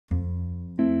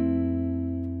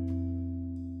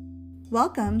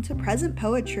Welcome to Present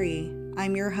Poetry.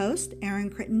 I'm your host, Erin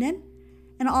Crittenden,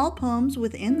 and all poems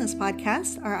within this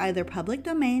podcast are either public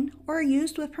domain or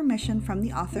used with permission from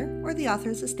the author or the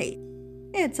author's estate.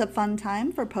 It's a fun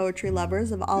time for poetry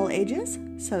lovers of all ages,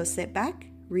 so sit back,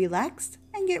 relax,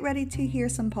 and get ready to hear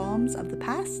some poems of the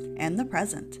past and the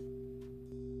present.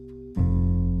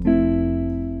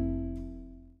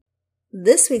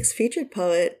 This week's featured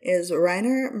poet is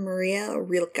Rainer Maria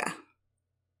Rilke.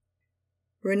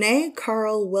 Rene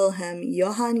Karl Wilhelm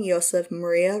Johann Joseph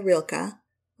Maria Rilke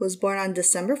was born on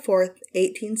December 4th,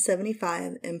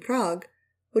 1875 in Prague,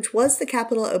 which was the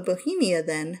capital of Bohemia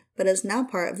then, but is now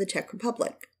part of the Czech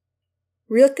Republic.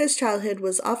 Rilke's childhood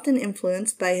was often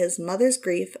influenced by his mother's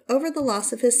grief over the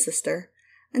loss of his sister,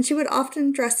 and she would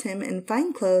often dress him in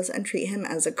fine clothes and treat him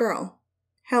as a girl.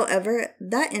 However,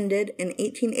 that ended in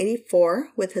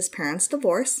 1884 with his parents'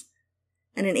 divorce,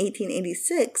 and in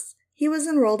 1886, he was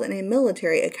enrolled in a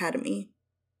military academy.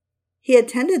 He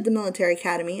attended the military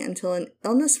academy until an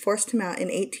illness forced him out in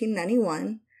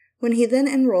 1891, when he then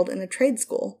enrolled in a trade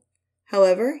school.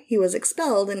 However, he was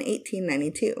expelled in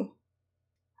 1892.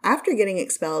 After getting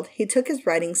expelled, he took his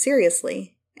writing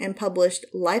seriously and published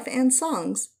Life and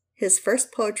Songs, his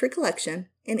first poetry collection,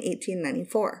 in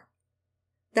 1894.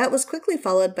 That was quickly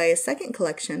followed by a second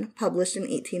collection published in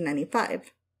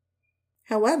 1895.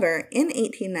 However, in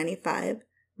 1895,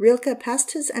 Rilke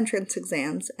passed his entrance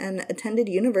exams and attended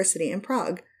university in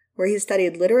Prague, where he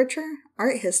studied literature,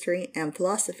 art history, and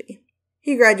philosophy.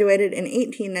 He graduated in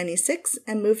 1896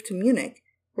 and moved to Munich,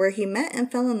 where he met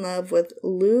and fell in love with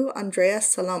Lou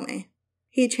Andreas-Salome.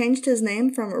 He changed his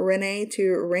name from Rene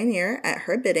to Rainier at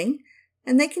her bidding,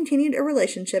 and they continued a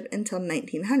relationship until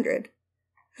 1900.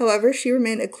 However, she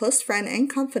remained a close friend and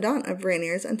confidant of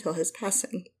Rainier's until his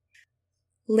passing.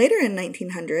 Later in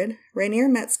 1900, Rainier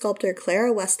met sculptor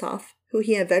Clara Westhoff, who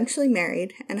he eventually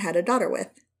married and had a daughter with.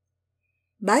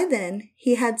 By then,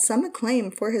 he had some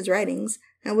acclaim for his writings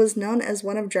and was known as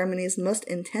one of Germany's most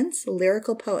intense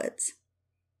lyrical poets.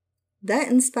 That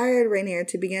inspired Rainier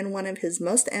to begin one of his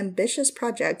most ambitious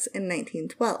projects in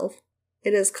 1912.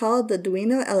 It is called the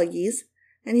Duino Elegies,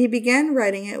 and he began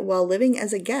writing it while living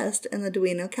as a guest in the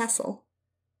Duino Castle.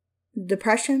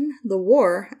 Depression, the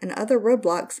war, and other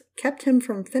roadblocks kept him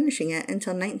from finishing it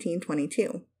until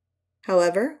 1922.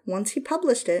 However, once he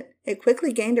published it, it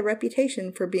quickly gained a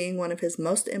reputation for being one of his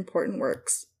most important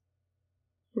works.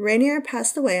 Rainier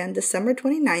passed away on December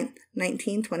 29,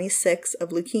 1926, of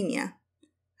leukemia.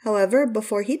 However,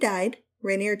 before he died,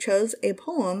 Rainier chose a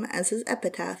poem as his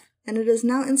epitaph, and it is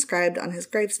now inscribed on his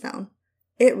gravestone.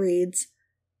 It reads,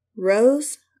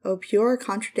 "Rose, O pure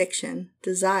contradiction,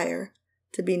 desire,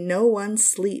 to be no one's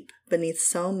sleep beneath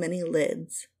so many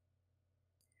lids."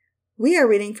 We are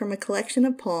reading from a collection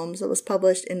of poems that was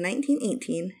published in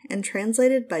 1918 and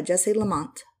translated by Jesse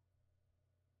Lamont.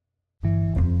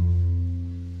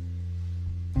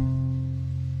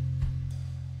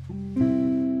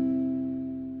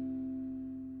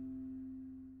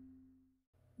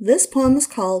 This poem is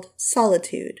called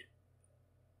Solitude.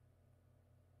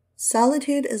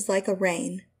 Solitude is like a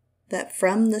rain that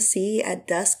from the sea at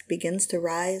dusk begins to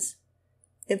rise.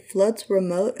 It floats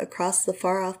remote across the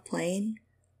far-off plain,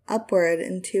 upward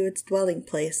into its dwelling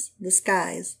place, the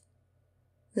skies.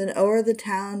 Then o'er the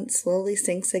town it slowly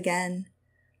sinks again.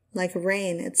 Like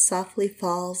rain it softly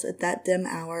falls at that dim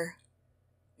hour,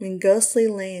 when ghostly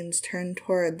lanes turn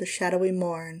toward the shadowy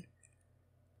morn,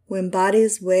 when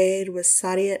bodies weighed with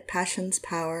satiate passion's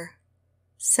power,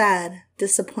 sad,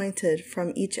 disappointed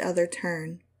from each other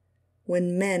turn,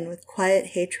 when men with quiet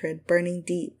hatred burning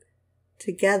deep,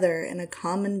 together in a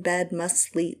common bed must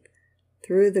sleep,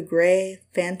 through the gray,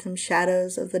 phantom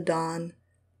shadows of the dawn,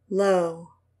 lo,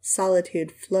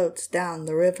 solitude floats down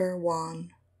the river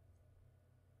wan.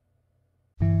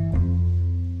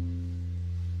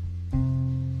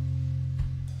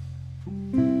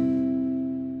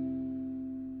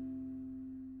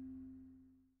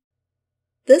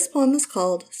 This poem is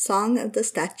called Song of the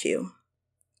Statue.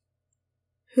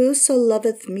 Who so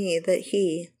loveth me that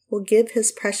he will give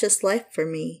his precious life for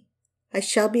me? I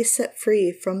shall be set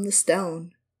free from the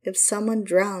stone. If someone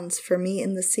drowns for me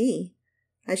in the sea,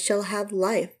 I shall have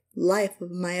life, life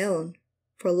of my own.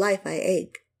 For life I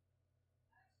ache.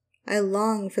 I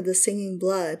long for the singing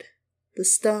blood. The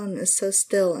stone is so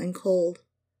still and cold.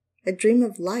 I dream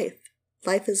of life.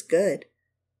 Life is good.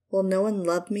 Will no one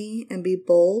love me and be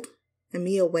bold, and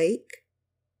me awake?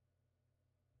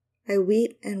 I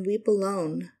weep and weep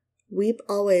alone, weep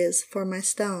always for my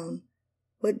stone.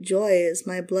 What joy is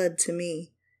my blood to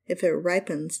me, if it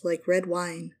ripens like red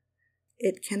wine?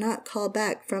 It cannot call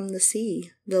back from the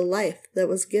sea the life that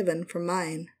was given for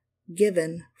mine.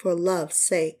 given for love's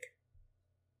sake.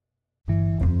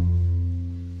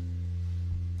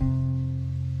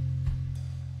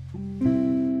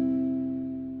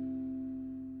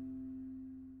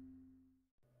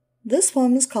 This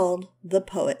poem is called The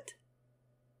Poet.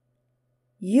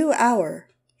 You hour,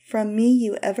 from me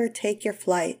you ever take your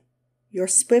flight. Your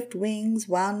swift wings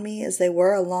wound me as they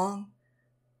whir along.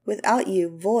 Without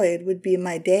you, void would be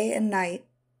my day and night.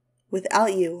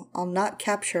 Without you, I'll not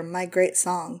capture my great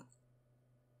song.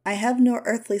 I have no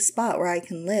earthly spot where I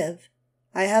can live.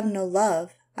 I have no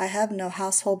love, I have no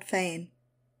household fane.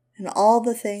 And all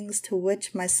the things to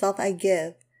which myself I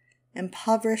give,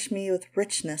 impoverish me with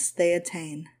richness they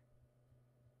attain.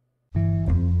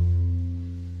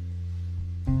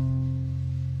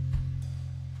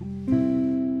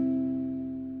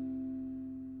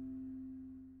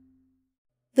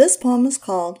 This poem is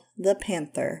called The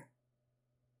Panther.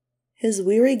 His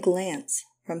weary glance,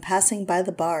 from passing by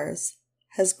the bars,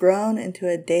 has grown into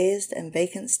a dazed and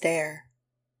vacant stare.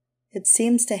 It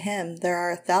seems to him there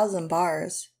are 1,000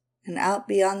 bars, and out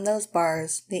beyond those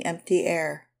bars the empty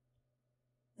air.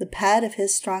 The pad of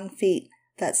his strong feet,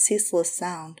 that ceaseless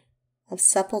sound, of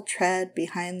supple tread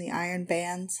behind the iron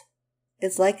bands,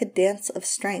 is like a dance of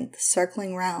strength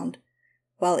circling round,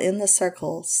 while in the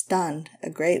circle, stunned, a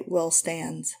great will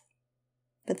stands.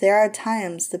 But there are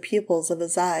times the pupils of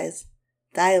his eyes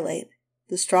dilate,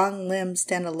 the strong limbs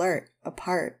stand alert,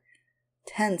 apart,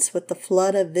 tense with the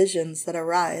flood of visions that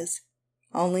arise,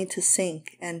 only to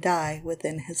sink and die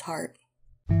within his heart.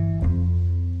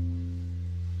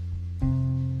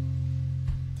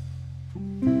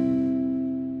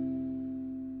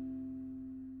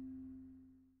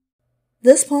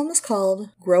 This poem is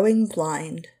called Growing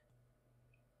Blind.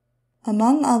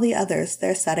 Among all the others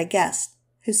there sat a guest,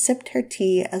 who sipped her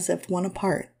tea as if one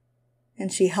apart,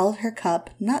 and she held her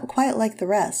cup not quite like the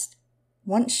rest.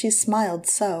 Once she smiled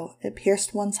so, it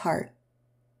pierced one's heart.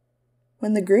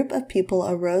 When the group of people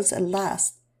arose at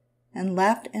last, and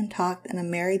laughed and talked in a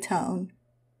merry tone,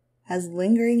 as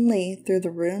lingeringly through the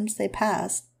rooms they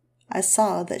passed, I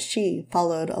saw that she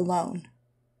followed alone.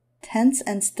 Tense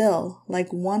and still,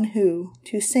 like one who,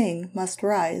 to sing, must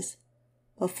rise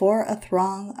before a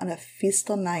throng on a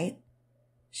festal night,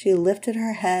 she lifted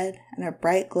her head, and her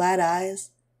bright glad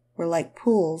eyes were like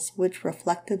pools which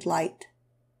reflected light.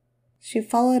 She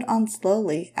followed on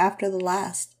slowly after the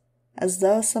last, as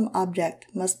though some object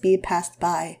must be passed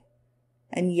by,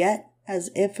 and yet as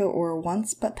if it were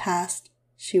once but past,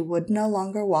 she would no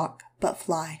longer walk but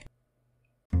fly.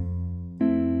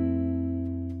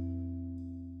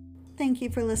 Thank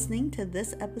you for listening to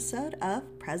this episode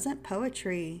of Present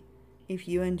Poetry. If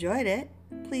you enjoyed it,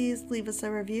 please leave us a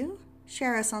review,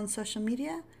 share us on social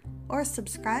media, or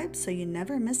subscribe so you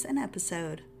never miss an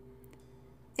episode.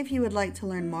 If you would like to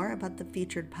learn more about the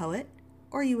featured poet,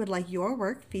 or you would like your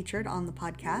work featured on the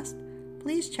podcast,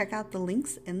 please check out the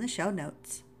links in the show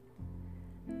notes.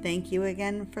 Thank you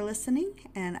again for listening,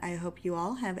 and I hope you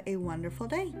all have a wonderful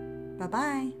day.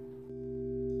 Bye-bye.